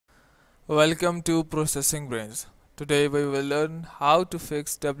Welcome to Processing Brains. Today we will learn how to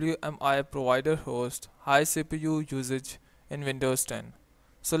fix WMI provider host high CPU usage in Windows 10.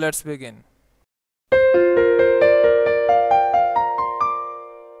 So let's begin.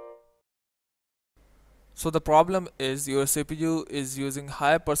 So the problem is your CPU is using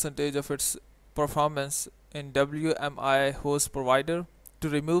high percentage of its performance in WMI host provider. To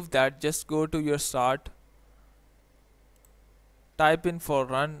remove that, just go to your start, type in for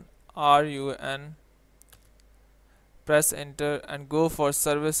run RUN, press enter and go for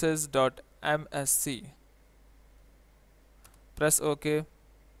services.msc. Press OK.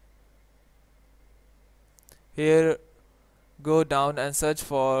 Here go down and search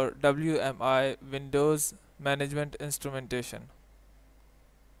for WMI Windows Management Instrumentation.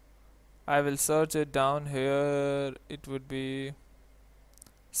 I will search it down here. It would be,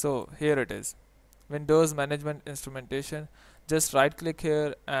 so here it is, Windows Management Instrumentation. Just right click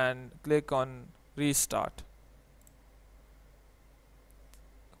here and click on restart.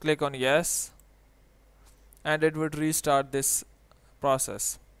 Click on yes and it would restart this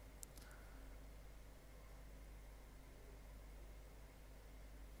process.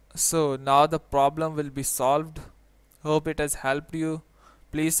 So now the problem will be solved. Hope it has helped you.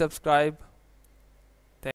 Please subscribe.